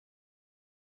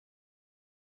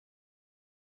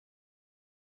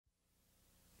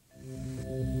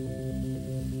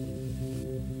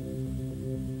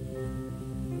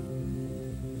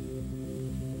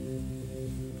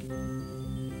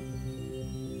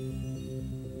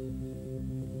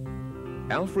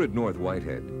Alfred North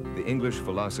Whitehead, the English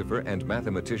philosopher and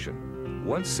mathematician,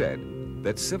 once said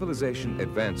that civilization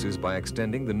advances by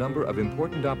extending the number of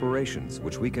important operations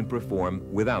which we can perform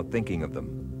without thinking of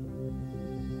them.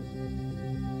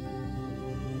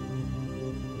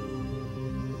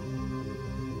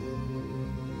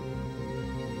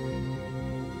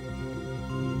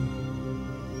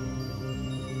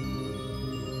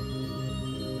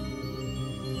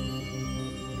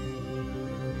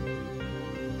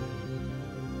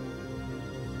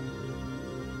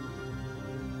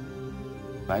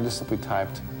 I just simply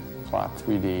typed plot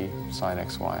 3D sine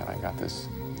xy, and I got this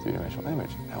three-dimensional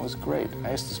image. That was great.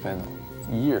 I used to spend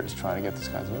years trying to get these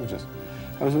kinds of images.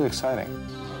 That was really exciting.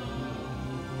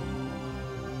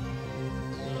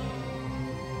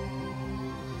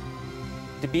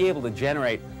 To be able to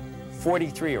generate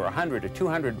 43 or 100 or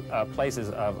 200 places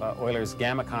of Euler's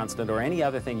gamma constant or any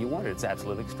other thing you wanted, it's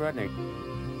absolutely extraordinary.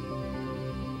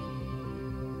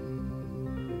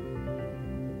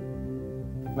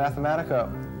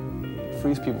 Mathematica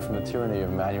frees people from the tyranny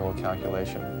of manual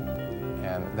calculation,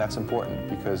 and that's important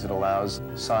because it allows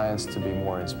science to be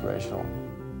more inspirational.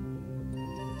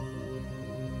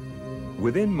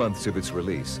 Within months of its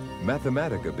release,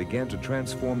 Mathematica began to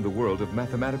transform the world of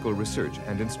mathematical research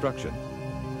and instruction.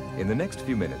 In the next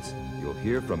few minutes, you'll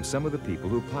hear from some of the people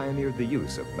who pioneered the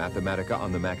use of Mathematica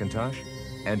on the Macintosh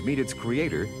and meet its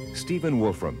creator, Stephen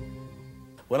Wolfram.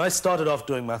 When I started off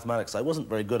doing mathematics, I wasn't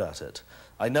very good at it.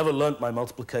 I never learnt my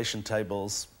multiplication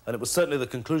tables, and it was certainly the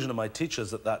conclusion of my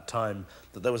teachers at that time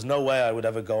that there was no way I would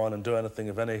ever go on and do anything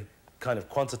of any kind of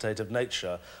quantitative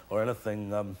nature or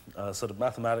anything sort of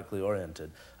mathematically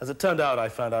oriented. As it turned out, I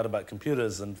found out about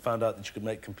computers and found out that you could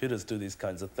make computers do these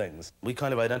kinds of things. We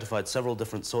kind of identified several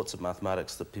different sorts of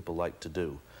mathematics that people like to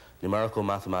do. Numerical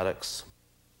mathematics,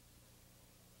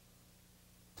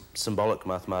 symbolic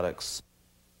mathematics,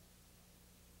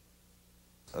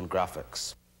 and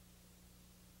graphics.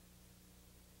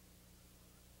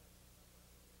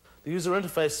 The user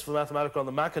interface for Mathematica on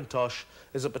the Macintosh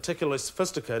is a particularly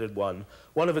sophisticated one.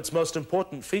 One of its most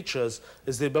important features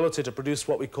is the ability to produce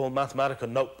what we call Mathematica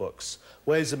notebooks,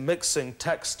 ways of mixing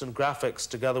text and graphics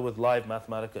together with live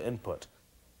Mathematica input.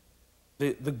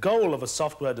 The goal of a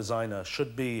software designer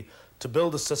should be to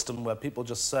build a system where people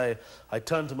just say, I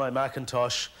turn to my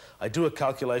Macintosh, I do a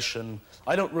calculation,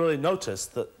 I don't really notice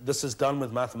that this is done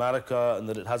with Mathematica and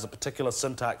that it has a particular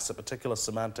syntax, a particular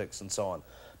semantics, and so on.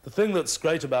 The thing that's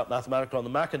great about Mathematica on the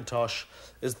Macintosh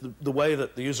is the way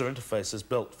that the user interface is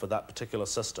built for that particular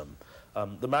system.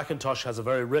 The Macintosh has a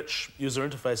very rich user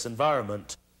interface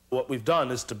environment. What we've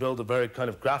done is to build a very kind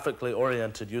of graphically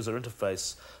oriented user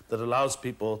interface that allows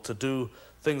people to do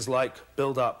things like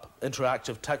build up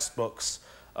interactive textbooks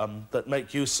that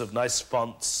make use of nice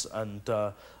fonts and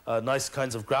nice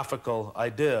kinds of graphical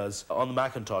ideas on the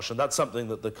Macintosh. And that's something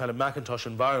that the kind of Macintosh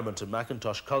environment and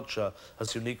Macintosh culture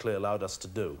has uniquely allowed us to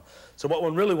do. So what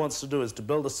one really wants to do is to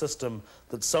build a system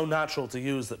that's so natural to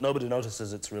use that nobody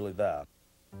notices it's really there.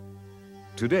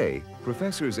 Today,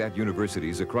 professors at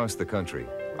universities across the country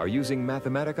are using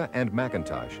Mathematica and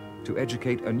Macintosh to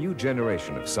educate a new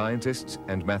generation of scientists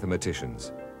and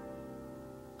mathematicians.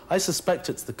 I suspect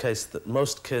it's the case that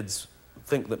most kids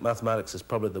think that mathematics is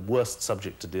probably the worst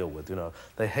subject to deal with. You know,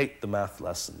 they hate the math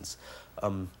lessons.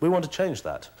 We want to change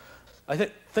that. I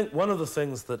think one of the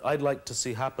things that I'd like to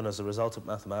see happen as a result of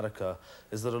Mathematica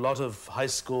is that a lot of high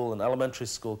school and elementary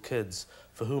school kids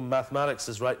for whom mathematics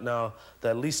is right now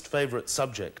their least favorite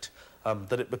subject,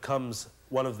 that it becomes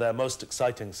one of their most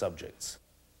exciting subjects.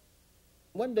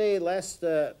 One day last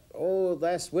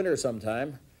winter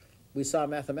sometime, we saw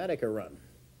Mathematica run.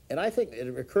 And I think it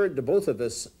occurred to both of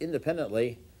us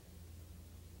independently,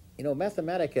 you know,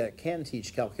 Mathematica can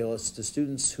teach calculus to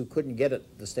students who couldn't get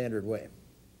it the standard way.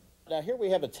 Now here we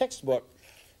have a textbook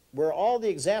where all the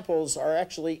examples are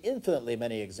actually infinitely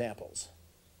many examples.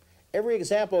 Every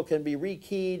example can be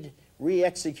rekeyed,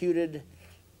 re-executed,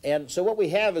 and so what we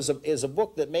have is a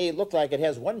book that may look like it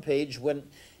has one page when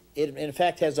it in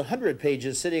fact has 100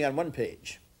 pages sitting on one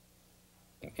page.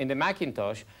 In the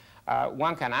Macintosh,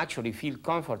 one can actually feel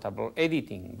comfortable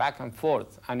editing back and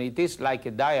forth, and it is like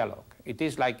a dialogue. It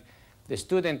is like the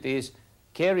student is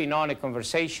carrying on a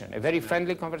conversation, a very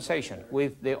friendly conversation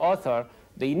with the author,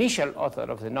 the initial author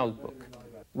of the notebook.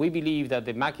 We believe that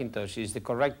the Macintosh is the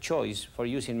correct choice for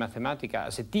using Mathematica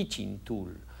as a teaching tool,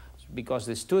 because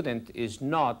the student is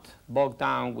not bogged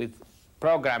down with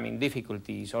programming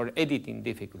difficulties or editing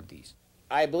difficulties.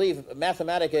 I believe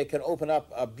Mathematica can open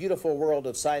up a beautiful world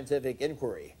of scientific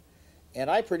inquiry. And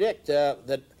I predict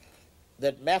that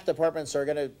math departments are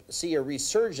going to see a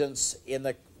resurgence in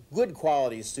the good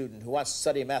quality student who wants to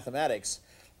study mathematics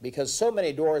because so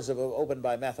many doors have opened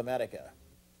by Mathematica.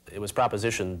 It was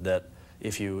propositioned that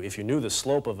if you knew the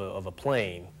slope of a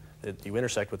plane that you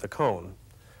intersect with a cone,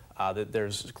 that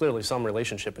there's clearly some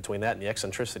relationship between that and the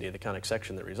eccentricity of the conic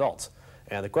section that results.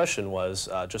 And the question was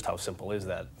just how simple is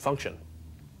that function?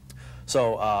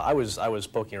 So I was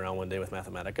poking around one day with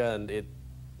Mathematica, and it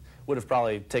would have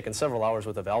probably taken several hours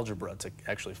worth of algebra to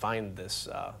actually find this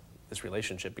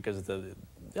relationship, because the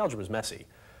algebra is messy.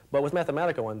 But with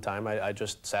Mathematica one time, I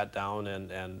just sat down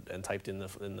and typed in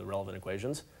the relevant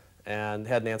equations and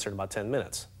had an answer in about 10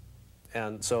 minutes.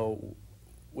 And so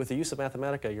with the use of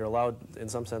Mathematica, you're allowed, in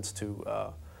some sense,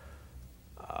 to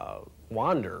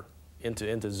wander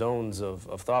into zones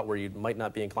of thought where you might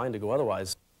not be inclined to go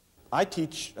otherwise. I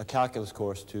teach a calculus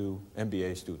course to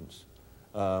MBA students.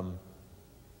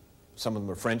 Some of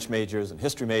them are French majors and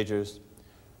history majors.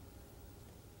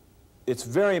 It's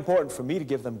very important for me to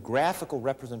give them graphical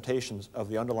representations of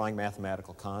the underlying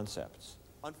mathematical concepts.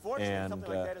 Unfortunately,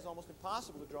 something like that is almost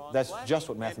impossible to draw on the blackboard. That's just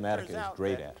what Mathematica is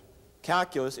great at.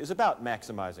 Calculus is about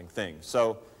maximizing things.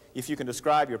 So if you can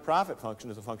describe your profit function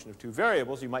as a function of two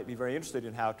variables, you might be very interested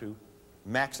in how to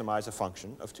maximize a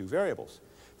function of two variables.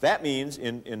 That means,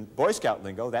 in Boy Scout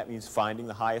lingo, that means finding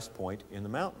the highest point in the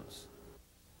mountains.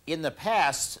 In the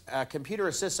past,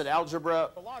 computer-assisted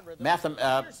algebra,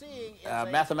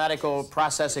 mathematical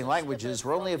processing languages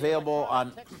were only available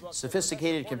on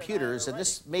sophisticated computers, and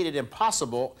this made it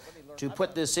impossible to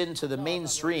put this into the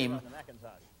mainstream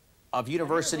of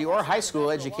university or high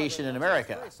school education in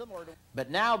America.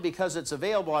 But now, because it's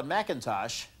available on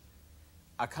Macintosh,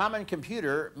 a common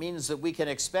computer means that we can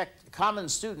expect common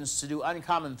students to do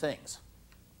uncommon things.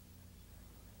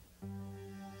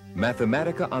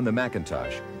 Mathematica on the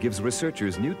Macintosh gives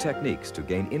researchers new techniques to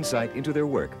gain insight into their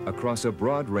work across a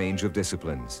broad range of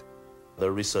disciplines. There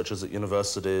are researchers at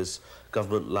universities,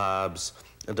 government labs,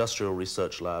 industrial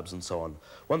research labs, and so on.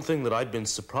 One thing that I've been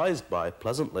surprised by,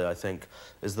 pleasantly I think,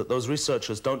 is that those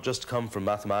researchers don't just come from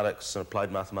mathematics and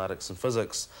applied mathematics and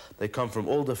physics, they come from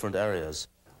all different areas.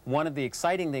 One of the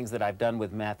exciting things that I've done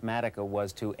with Mathematica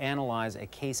was to analyze a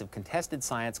case of contested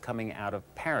science coming out of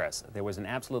Paris. There was an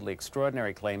absolutely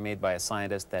extraordinary claim made by a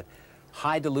scientist that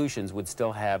high dilutions would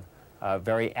still have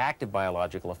very active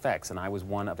biological effects, and I was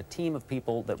one of a team of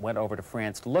people that went over to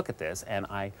France to look at this, and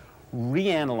I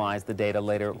reanalyzed the data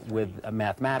later with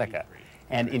Mathematica.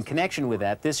 And in connection with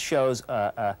that, this shows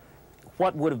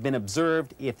what would have been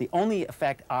observed if the only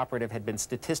effect operative had been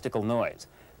statistical noise.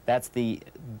 That's the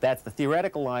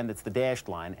theoretical line, that's the dashed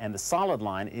line, and the solid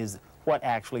line is what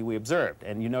actually we observed.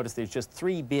 And you notice there's just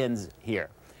 3 bins here.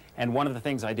 And one of the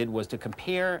things I did was to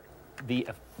compare the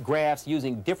graphs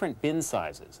using different bin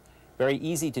sizes. Very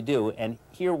easy to do, and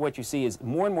here what you see is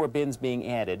more and more bins being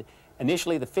added.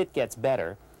 Initially the fit gets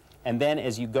better, and then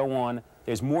as you go on,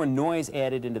 there's more noise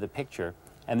added into the picture,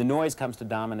 and the noise comes to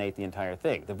dominate the entire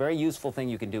thing. The very useful thing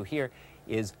you can do here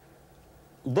is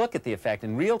look at the effect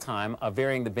in real time of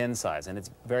varying the bin size, and it's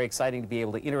very exciting to be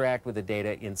able to interact with the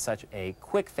data in such a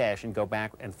quick fashion, go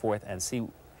back and forth and see.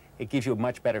 It gives you a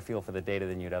much better feel for the data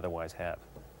than you'd otherwise have.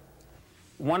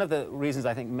 One of the reasons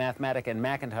I think Mathematica and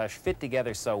Macintosh fit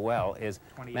together so well is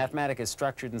Mathematica is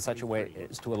structured in such a way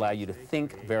as to allow you to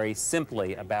think very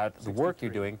simply about the work you're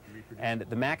doing, and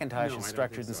the Macintosh is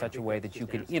structured in such a way that you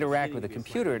can interact with a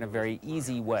computer in a very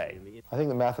easy way. I think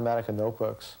the Mathematica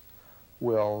notebooks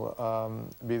will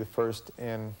be the first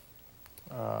in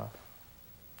an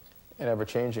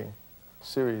ever-changing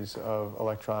series of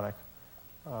electronic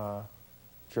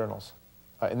journals.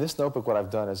 In this notebook, what I've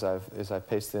done is I've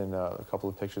pasted in a couple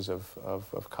of pictures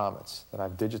of comets. Then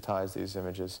I've digitized these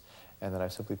images, and then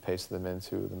I've simply pasted them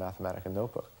into the Mathematica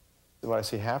notebook. What I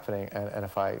see happening, and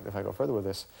if I go further with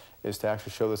this, is to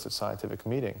actually show this at scientific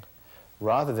meeting,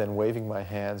 rather than waving my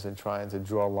hands and trying to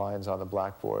draw lines on the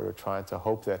blackboard or trying to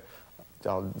hope that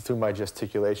through my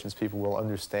gesticulations people will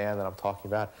understand that I'm talking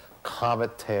about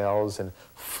comet tails and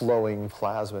flowing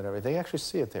plasma and everything. They actually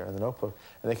see it there in the notebook,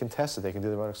 and they can test it. They can do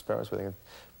their own experiments where they can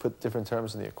put different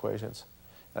terms in the equations.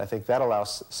 And I think that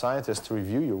allows scientists to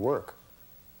review your work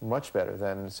much better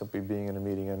than simply being in a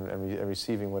meeting and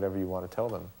receiving whatever you want to tell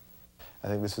them. I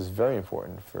think this is very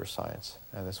important for science,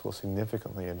 and this will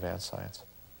significantly advance science.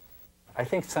 I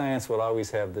think science will always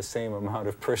have the same amount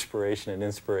of perspiration and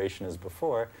inspiration as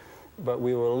before, but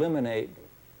we will eliminate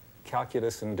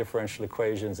calculus and differential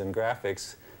equations and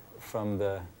graphics from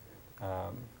the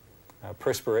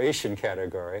perspiration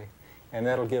category, and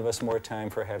that'll give us more time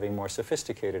for having more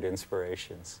sophisticated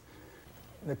inspirations.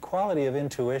 The quality of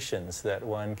intuitions that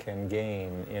one can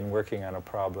gain in working on a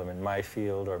problem in my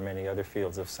field or many other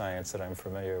fields of science that I'm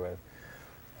familiar with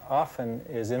often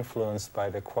is influenced by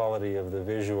the quality of the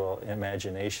visual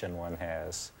imagination one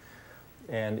has.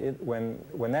 And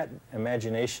when that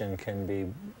imagination can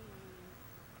be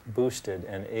boosted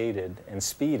and aided and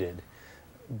speeded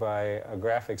by a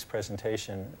graphics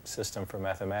presentation system for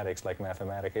mathematics like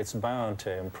Mathematica, it's bound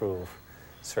to improve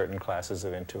certain classes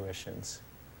of intuitions.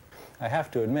 I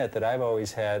have to admit that I've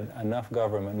always had enough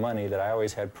government money that I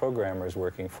always had programmers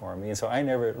working for me, and so I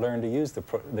never learned to use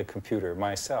the computer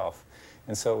myself.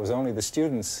 And so it was only the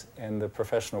students and the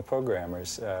professional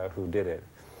programmers who did it.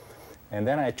 And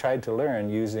then I tried to learn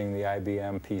using the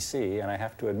IBM PC, and I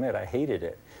have to admit I hated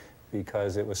it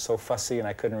because it was so fussy and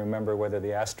I couldn't remember whether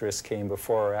the asterisk came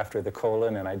before or after the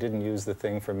colon, and I didn't use the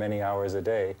thing for many hours a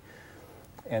day.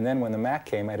 And then when the Mac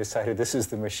came, I decided this is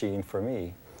the machine for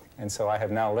me. And so I have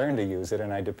now learned to use it,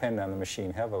 and I depend on the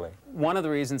machine heavily. One of the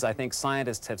reasons I think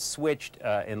scientists have switched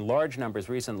in large numbers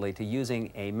recently to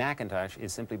using a Macintosh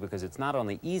is simply because it's not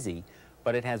only easy,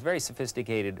 but it has very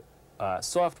sophisticated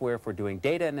software for doing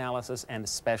data analysis and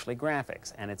especially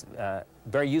graphics. And it's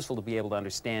very useful to be able to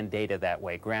understand data that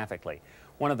way graphically.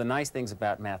 One of the nice things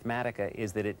about Mathematica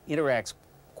is that it interacts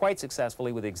quite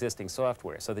successfully with existing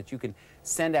software, so that you can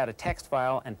send out a text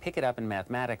file and pick it up in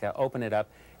Mathematica, open it up,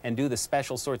 and do the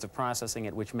special sorts of processing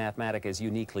at which Mathematica is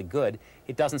uniquely good.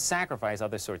 It doesn't sacrifice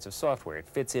other sorts of software. It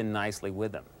fits in nicely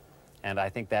with them. And I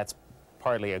think that's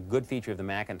partly a good feature of the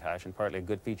Macintosh and partly a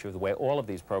good feature of the way all of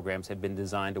these programs have been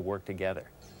designed to work together.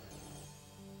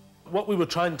 What we were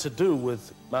trying to do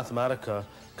with Mathematica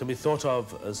can be thought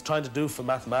of as trying to do for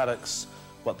mathematics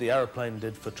what the aeroplane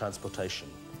did for transportation.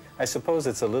 I suppose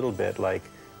it's a little bit like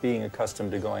being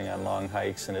accustomed to going on long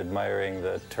hikes and admiring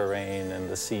the terrain and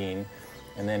the scene,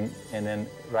 and then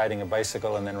riding a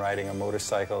bicycle, and then riding a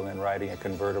motorcycle, and then riding a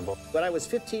convertible. When I was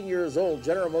 15 years old,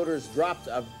 General Motors dropped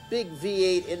a big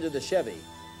V8 into the Chevy.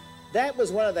 That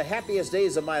was one of the happiest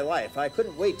days of my life. I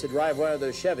couldn't wait to drive one of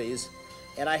those Chevys,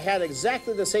 and I had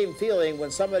exactly the same feeling when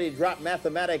somebody dropped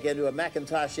Mathematica into a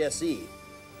Macintosh SE.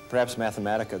 Perhaps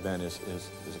Mathematica then is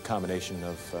a combination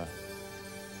of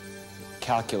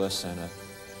calculus and a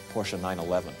Porsche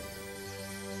 911.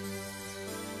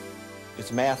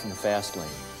 It's math in the fast lane.